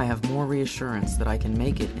 Now I have more reassurance that I can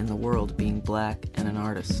make it in the world being black and an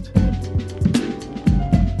artist.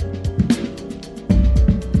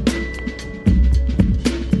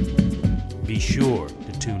 Be sure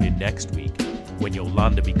to tune in next week when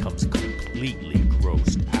Yolanda becomes completely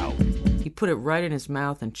grossed out. He put it right in his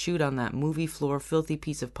mouth and chewed on that movie floor filthy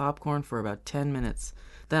piece of popcorn for about 10 minutes.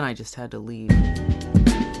 Then I just had to leave.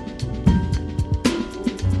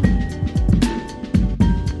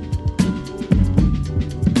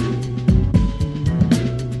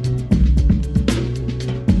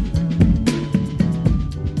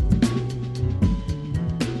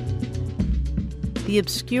 The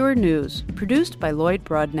Obscure News, produced by Lloyd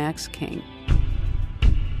Broadnax King.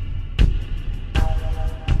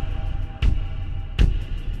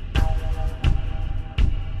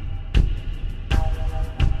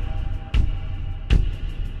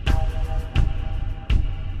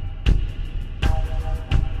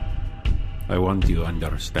 I want you to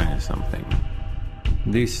understand something.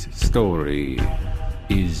 This story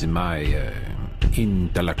is my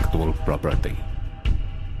intellectual property.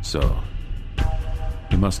 So,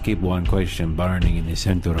 you must keep one question burning in the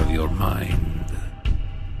center of your mind.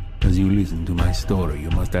 As you listen to my story,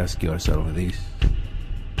 you must ask yourself this: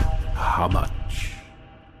 how much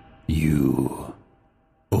you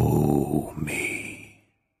owe me?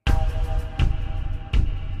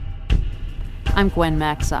 I'm Gwen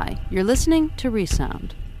Macsai. You're listening to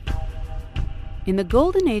Resound. In the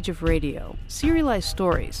golden age of radio, serialized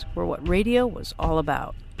stories were what radio was all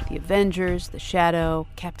about. The Avengers, The Shadow,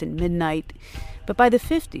 Captain Midnight. But by the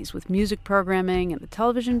 50s, with music programming and the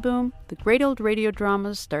television boom, the great old radio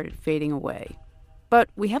dramas started fading away. But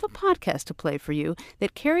we have a podcast to play for you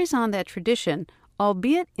that carries on that tradition,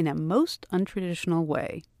 albeit in a most untraditional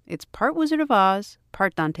way. It's part Wizard of Oz,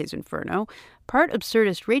 part Dante's Inferno, part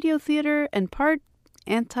absurdist radio theater, and part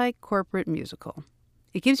anti-corporate musical.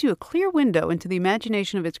 It gives you a clear window into the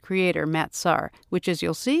imagination of its creator, Matt Sarr, which, as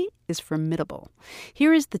you'll see, is formidable.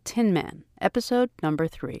 Here is The Tin Man, episode number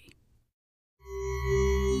 3.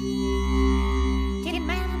 Tin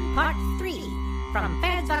Man Part 3 from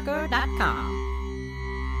Fansfucker.com.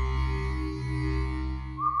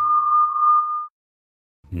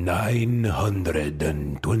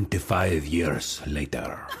 925 years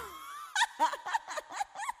later,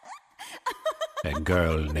 a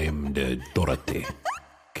girl named Dorothy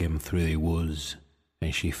came through the woods,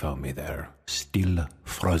 and she found me there, still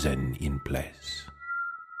frozen in place.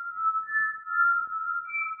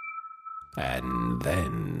 And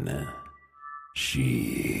then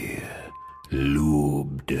she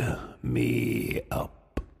lubed me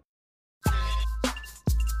up.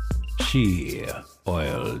 She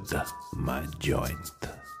oiled my joint.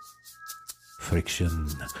 Friction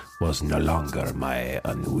was no longer my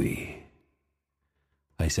ennui.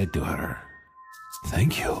 I said to her,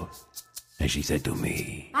 "Thank you." And she said to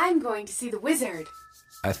me, "I'm going to see the wizard."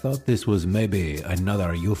 I thought this was maybe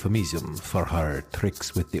another euphemism for her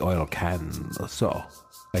tricks with the oil can, so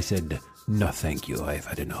I said, "No thank you, I've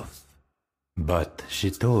had enough." But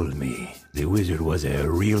she told me the wizard was a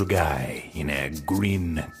real guy in a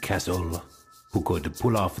green castle who could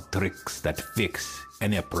pull off tricks that fix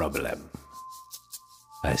any problem.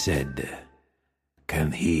 I said,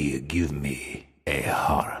 "Can he give me a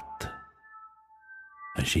heart?"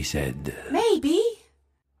 And she said, "Maybe."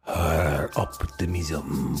 Her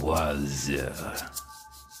optimism was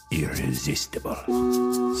irresistible.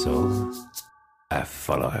 So I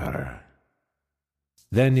followed her.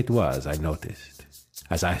 Then it was I noticed,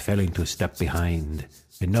 as I fell into step behind,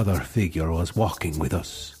 another figure was walking with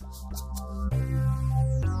us.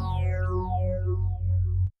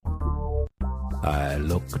 I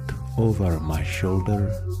looked over my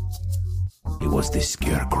shoulder. It was the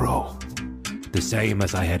Scarecrow, the same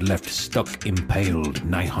as I had left stuck impaled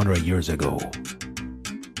 900 years ago.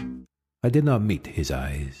 I did not meet his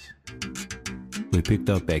eyes. We picked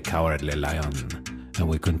up a cowardly lion, and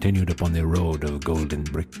we continued upon the road of golden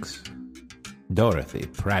bricks. Dorothy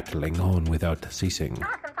prattling on without ceasing,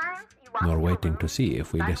 nor waiting to see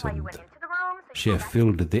if we listened. She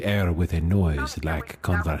filled the air with a noise like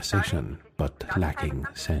conversation, but lacking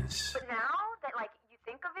sense.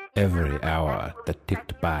 Every hour that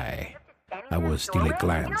ticked by, I was steal a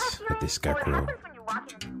glance at the Scarecrow.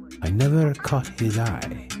 I never caught his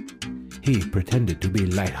eye. He pretended to be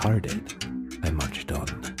light-hearted. I marched on.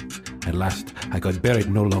 At last, I got buried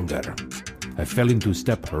no longer. I fell into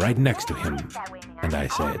step right next to him, and I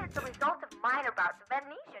said,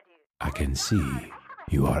 I can see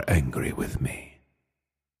you are angry with me.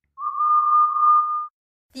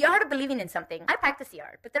 The art of believing in something. I practice the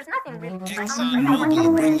art, but there's nothing really.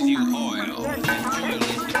 ExxonMobil brings you oil. And oil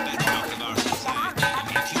is the bedrock of our society.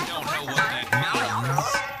 And if you don't know what that means,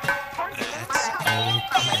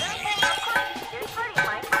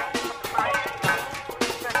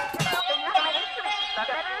 that's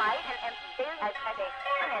okay.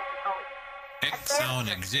 Exxon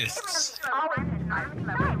exists.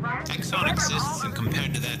 Exxon exists, and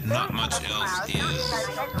compared to that, not much else is.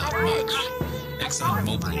 Not much.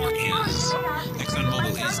 ExxonMobil is.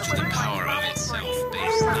 ExxonMobil is to the power of itself.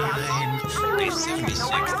 Base 9, base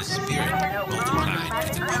 76, the spirit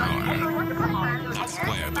multiplied to the power. Not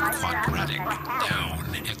square, but quadratic. Down.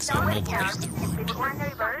 ExxonMobil is the root.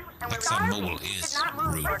 ExxonMobil is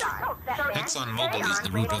root. ExxonMobil is the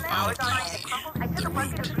root of all E. The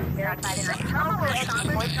root. Michelin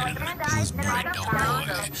Man, Pillsbury Doughboy,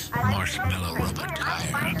 Marshmallow Rubber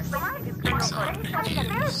Tire.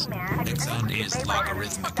 Exxon is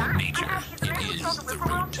logarithmic nature. It is the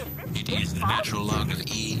root. It is the natural log of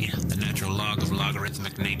E, the natural log of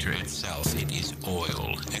logarithmic nature itself. It is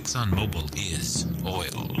oil. ExxonMobil is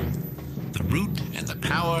oil. The root and the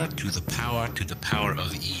power to the power to the power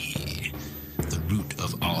of E. The root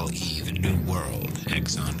of all E, the new world.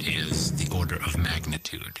 Exxon is the order of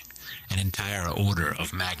magnitude. An entire order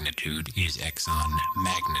of magnitude is Exxon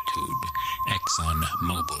magnitude.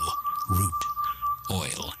 ExxonMobil, root,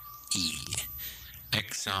 oil, E.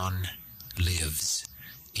 Exxon lives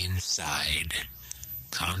inside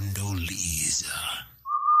Condoleezza.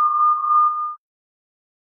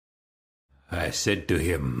 I said to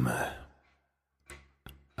him,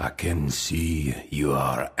 I can see you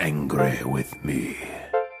are angry with me.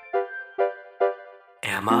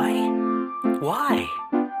 Am I? Why?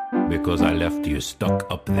 Because I left you stuck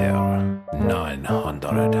up there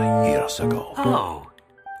 900 years ago. Oh,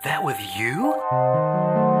 that was you?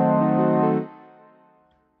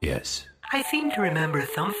 Yes. I seem to remember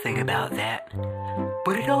something about that.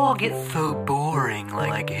 But it all gets so boring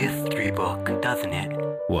like a history book, doesn't it?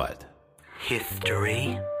 What?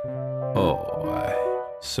 History. Oh,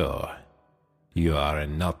 so you are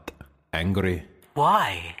not angry?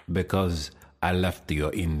 Why? Because I left you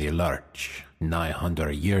in the lurch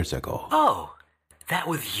 900 years ago. Oh, that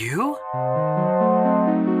was you?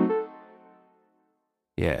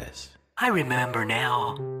 Yes. I remember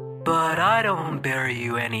now. But I don't bear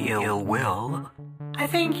you any ill will. I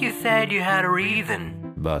think you said you had a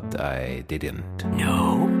reason. But I didn't.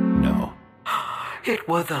 No? No. It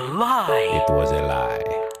was a lie. It was a lie.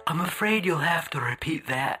 I'm afraid you'll have to repeat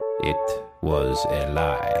that. It was a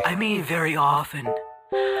lie. I mean very often.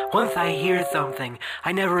 Once I hear something,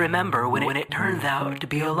 I never remember when it turns out to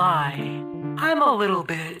be a lie. I'm a little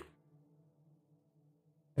bit...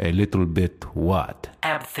 A little bit what?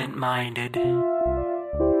 Absent-minded.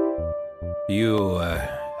 You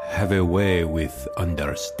have a way with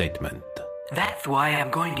understatement. That's why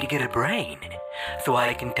I'm going to get a brain. So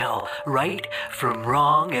I can tell right from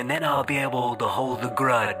wrong, and then I'll be able to hold a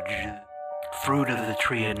grudge. Fruit of the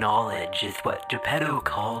tree of knowledge is what Geppetto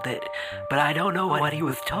called it, but I don't know what he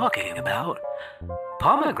was talking about.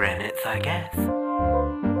 Pomegranates, I guess.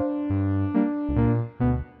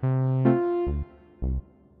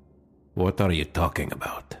 What are you talking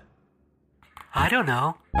about? I don't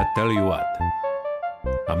know. I tell you what,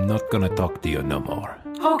 I'm not gonna talk to you no more.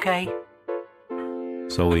 Okay.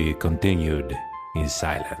 So we continued in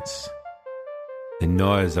silence. The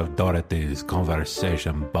noise of Dorothy's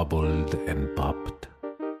conversation bubbled and popped.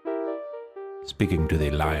 Speaking to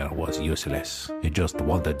the lion was useless. He just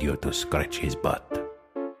wanted you to scratch his butt.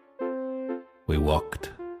 We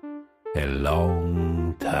walked a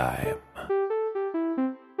long time.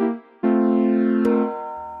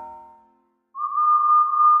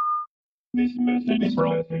 This message is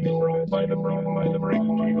brought to you by the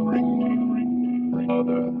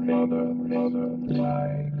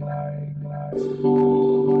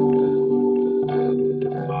food and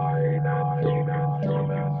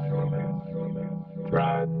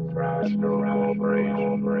transnational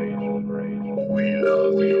operation. We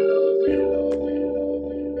love you.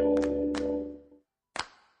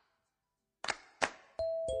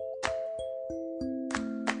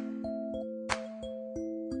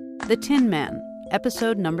 The Tin Man,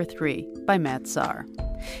 episode number 3, by Matt Saar.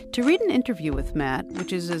 To read an interview with Matt,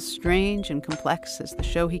 which is as strange and complex as the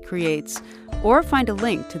show he creates, or find a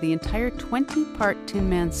link to the entire 20-part Tin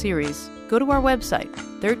Man series, go to our website,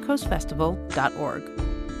 thirdcoastfestival.org.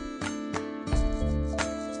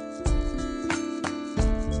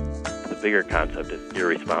 The bigger concept is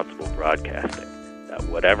irresponsible broadcasting. That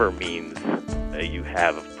whatever means that you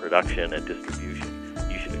have of production and distribution,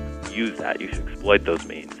 you should use that. You should exploit those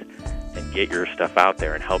means and get your stuff out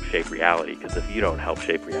there and help shape reality. Because if you don't help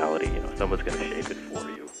shape reality, someone's going to shape it for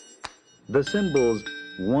you. The symbols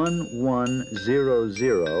 1100,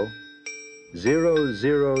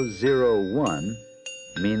 0001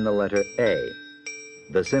 mean the letter A.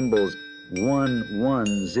 The symbols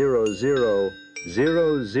 1100,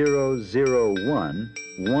 0001,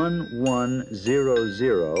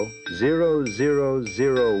 1100,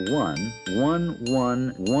 0001,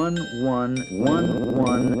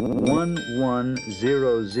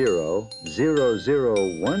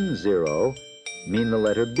 1111110010 mean the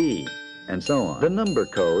letter B, and so on. The number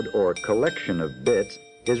code, or collection of bits,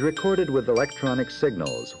 is recorded with electronic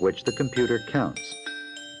signals, which the computer counts.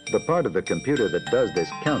 The part of the computer that does this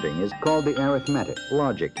counting is called the arithmetic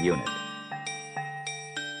logic unit.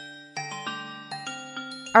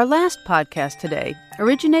 Our last podcast today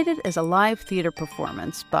originated as a live theater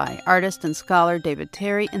performance by artist and scholar David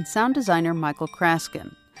Terry and sound designer Michael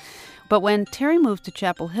Kraskin. But when Terry moved to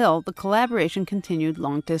Chapel Hill, the collaboration continued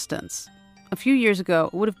long distance. A few years ago,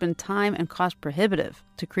 it would have been time and cost prohibitive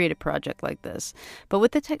to create a project like this. But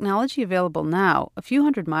with the technology available now, a few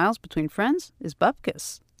hundred miles between friends is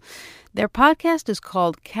bupkis. Their podcast is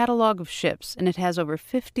called Catalog of Ships, and it has over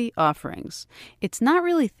 50 offerings. It's not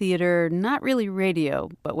really theater, not really radio,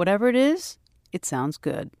 but whatever it is, it sounds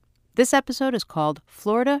good. This episode is called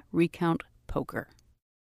Florida Recount Poker.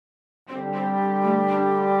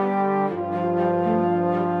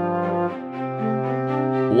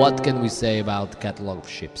 What can we say about Catalog of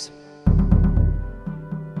Ships?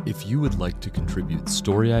 If you would like to contribute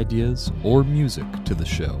story ideas or music to the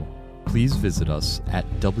show, please visit us at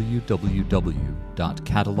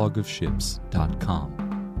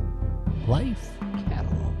www.catalogofships.com. Life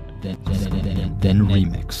cataloged, then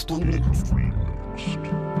remixed.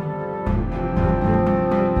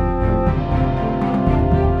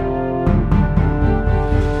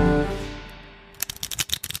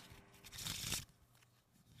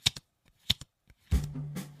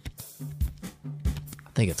 I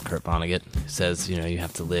think it's Kurt Vonnegut who says, you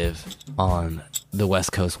have to live on the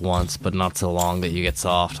West Coast once, but not so long that you get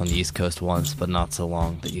soft, on the East Coast once, but not so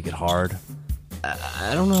long that you get hard.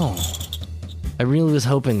 I don't know. I really was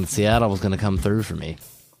hoping that Seattle was going to come through for me,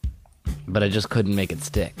 but I just couldn't make it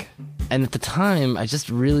stick. And at the time, I just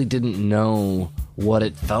really didn't know what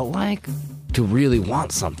it felt like to really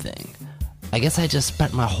want something. I guess I just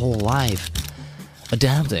spent my whole life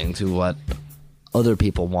adapting to what other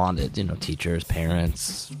people wanted, teachers,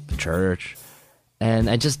 parents, the church. And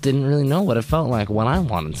I just didn't really know what it felt like when I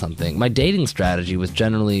wanted something. My dating strategy was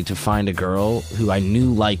generally to find a girl who I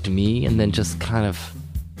knew liked me and then just kind of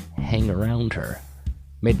hang around her.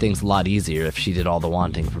 Made things a lot easier if she did all the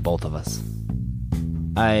wanting for both of us.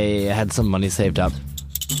 I had some money saved up.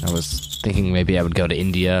 I was thinking maybe I would go to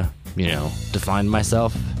India, to find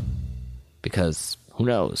myself. Because, who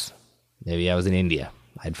knows? Maybe I was in India.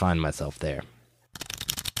 I'd find myself there.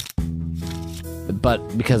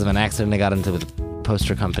 But because of an accident I got into with a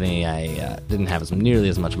poster company, I didn't have nearly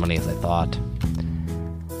as much money as I thought.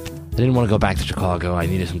 I didn't want to go back to Chicago. I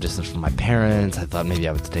needed some distance from my parents. I thought maybe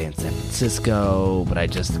I would stay in San Francisco, but I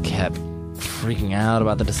just kept freaking out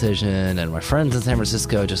about the decision, and my friends in San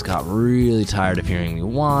Francisco just got really tired of hearing me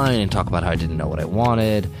whine and talk about how I didn't know what I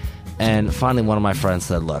wanted. And finally one of my friends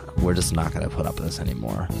said, look, we're just not going to put up with this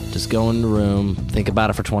anymore. Just go in the room, think about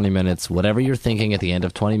it for 20 minutes. Whatever you're thinking at the end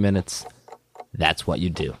of 20 minutes, that's what you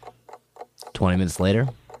do. 20 minutes later,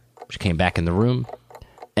 she came back in the room,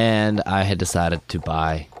 and I had decided to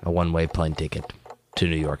buy a one-way plane ticket to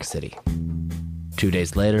New York City. 2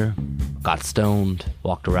 days later, got stoned,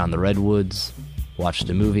 walked around the redwoods, watched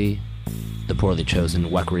a movie, the poorly chosen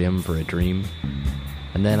Requiem for a Dream,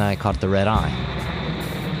 and then I caught the red eye.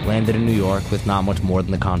 Landed in New York with not much more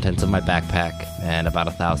than the contents of my backpack and about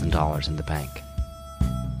 $1,000 in the bank.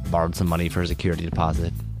 Borrowed some money for a security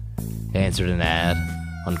deposit. Answered an ad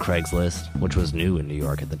on Craigslist, which was new in New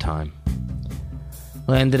York at the time.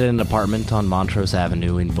 Landed in an apartment on Montrose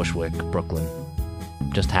Avenue in Bushwick, Brooklyn.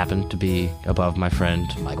 Just happened to be above my friend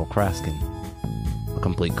Michael Kraskin. A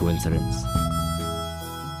complete coincidence.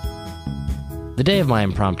 The day of my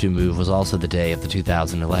impromptu move was also the day of the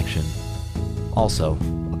 2000 election. Also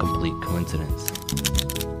a complete coincidence.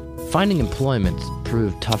 Finding employment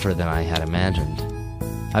proved tougher than I had imagined.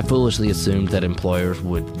 I foolishly assumed that employers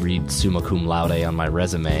would read summa cum laude on my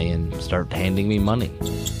resume and start handing me money.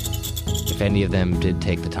 If any of them did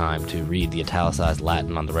take the time to read the italicized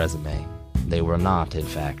Latin on the resume, they were not, in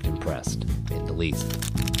fact, impressed in the least.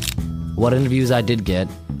 What interviews I did get,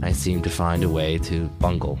 I seemed to find a way to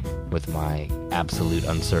bungle with my absolute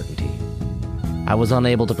uncertainty. I was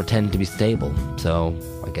unable to pretend to be stable, so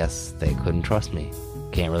I guess they couldn't trust me.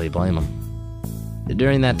 Can't really blame them.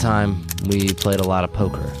 During that time, we played a lot of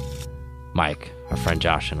poker. Mike, our friend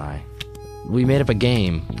Josh, and I. We made up a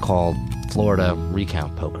game called Florida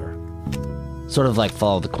Recount Poker. Sort of like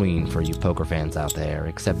Follow the Queen for you poker fans out there,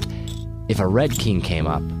 except if a red king came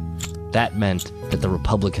up, that meant that the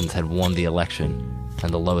Republicans had won the election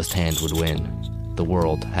and the lowest hand would win, the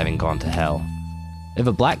world having gone to hell. If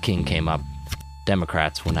a black king came up,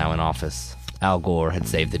 Democrats were now in office. Al Gore had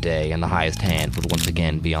saved the day and the highest hand would once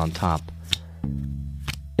again be on top.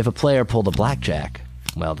 If a player pulled a blackjack,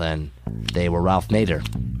 well then, they were Ralph Nader,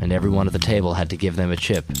 and everyone at the table had to give them a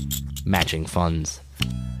chip, matching funds.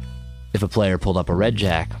 If a player pulled up a red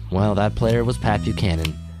jack, well, that player was Pat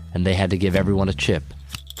Buchanan, and they had to give everyone a chip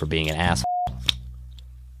for being an asshole.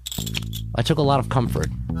 I took a lot of comfort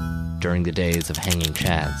during the days of hanging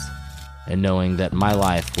chads, and knowing that my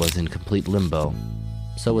life was in complete limbo,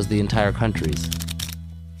 so was the entire country's.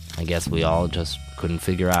 I guess we all just couldn't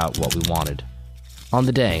figure out what we wanted. On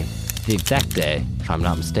the day, the exact day, if I'm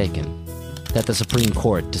not mistaken, that the Supreme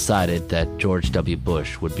Court decided that George W.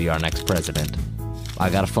 Bush would be our next president, I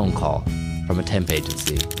got a phone call from a temp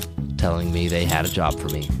agency telling me they had a job for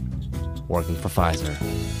me, working for Pfizer.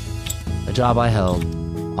 A job I held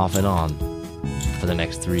off and on for the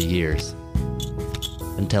next 3 years,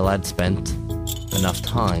 until I'd spent enough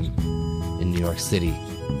time in New York City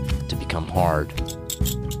to become hard,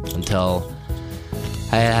 until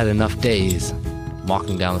I had enough days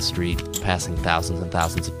walking down the street, passing thousands and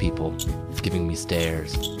thousands of people, giving me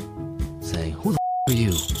stares, saying, "Who the f*** are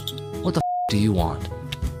you? What the f*** do you want?"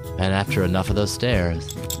 And after enough of those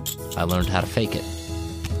stares, I learned how to fake it.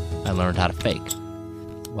 I learned how to fake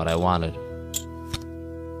what I wanted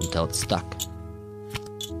until it stuck.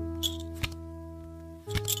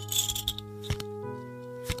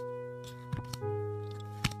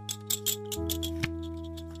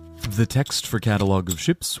 The text for Catalog of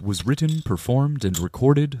Ships was written, performed, and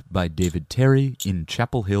recorded by David Terry in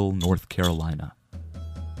Chapel Hill, North Carolina.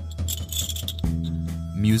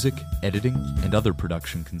 Music, editing, and other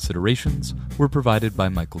production considerations were provided by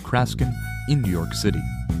Michael Kraskin in New York City.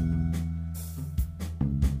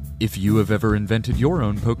 If you have ever invented your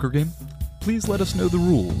own poker game, please let us know the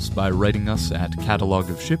rules by writing us at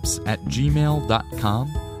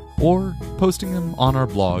catalogofships@gmail.com or posting them on our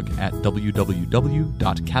blog at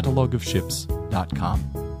www.catalogofships.com.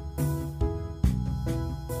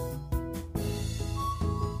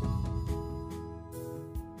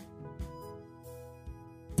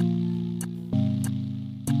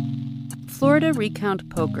 Florida Recount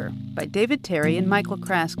Poker by David Terry and Michael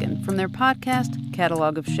Kraskin from their podcast,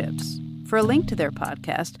 Catalog of Ships. For a link to their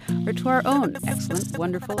podcast or to our own excellent,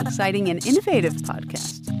 wonderful, exciting, and innovative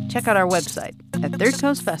podcasts, check out our website at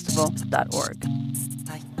thirdcoastfestival.org.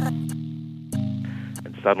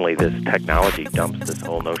 And suddenly this technology dumps this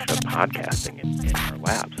whole notion of podcasting in our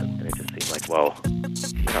laps, and it just seems like, well,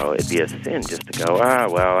 it'd be a sin just to go,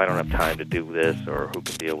 well, I don't have time to do this, or who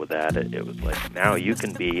can deal with that. It was like, now you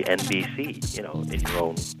can be NBC, in your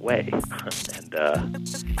own way. And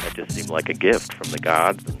that just seemed like a gift from the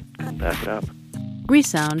gods, and couldn't pass it up.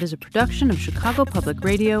 Resound is a production of Chicago Public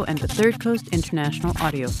Radio and the Third Coast International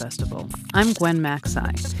Audio Festival. I'm Gwen Maxey.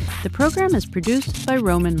 The program is produced by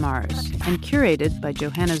Roman Mars and curated by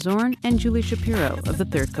Johanna Zorn and Julie Shapiro of the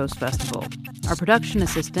Third Coast Festival. Our production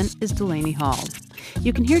assistant is Delaney Hall.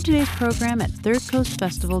 You can hear today's program at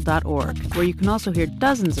thirdcoastfestival.org, where you can also hear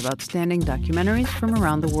dozens of outstanding documentaries from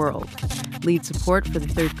around the world. Lead support for the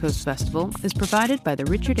Third Coast Festival is provided by the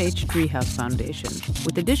Richard H. Driehaus Foundation,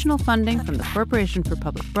 with additional funding from the Corporation for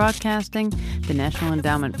Public Broadcasting, the National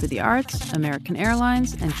Endowment for the Arts, American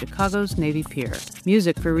Airlines, and Chicago's Navy Pier.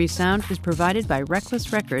 Music for Resound is provided by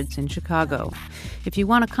Reckless Records in Chicago. If you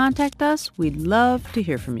want to contact us, we'd love to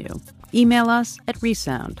hear from you. Email us at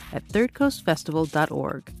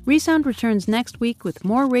resound@thirdcoastfestival.org. Resound returns next week with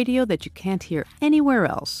more radio that you can't hear anywhere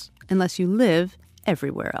else, unless you live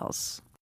everywhere else.